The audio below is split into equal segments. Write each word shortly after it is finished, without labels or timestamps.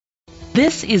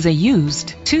This is a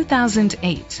used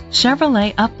 2008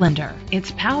 Chevrolet Uplander. It's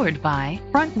powered by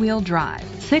front-wheel drive,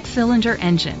 6-cylinder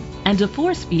engine, and a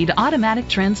 4-speed automatic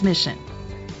transmission.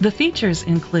 The features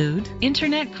include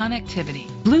internet connectivity,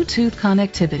 Bluetooth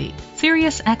connectivity,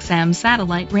 Sirius XM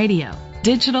satellite radio,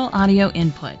 digital audio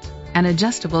input, an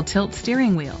adjustable tilt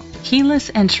steering wheel,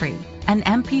 keyless entry, an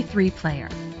MP3 player,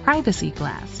 privacy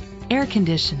glass, air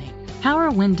conditioning, power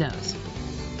windows.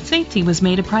 Safety was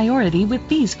made a priority with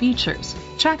these features: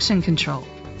 traction control,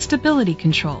 stability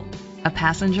control, a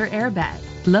passenger airbag,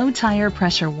 low tire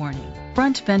pressure warning,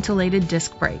 front ventilated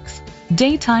disc brakes,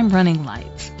 daytime running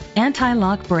lights,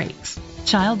 anti-lock brakes,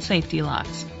 child safety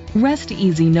locks. Rest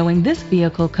easy knowing this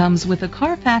vehicle comes with a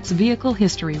Carfax Vehicle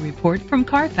History Report from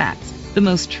Carfax, the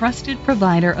most trusted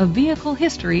provider of vehicle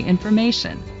history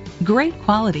information. Great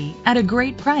quality at a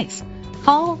great price.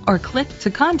 Call or click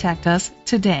to contact us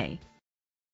today.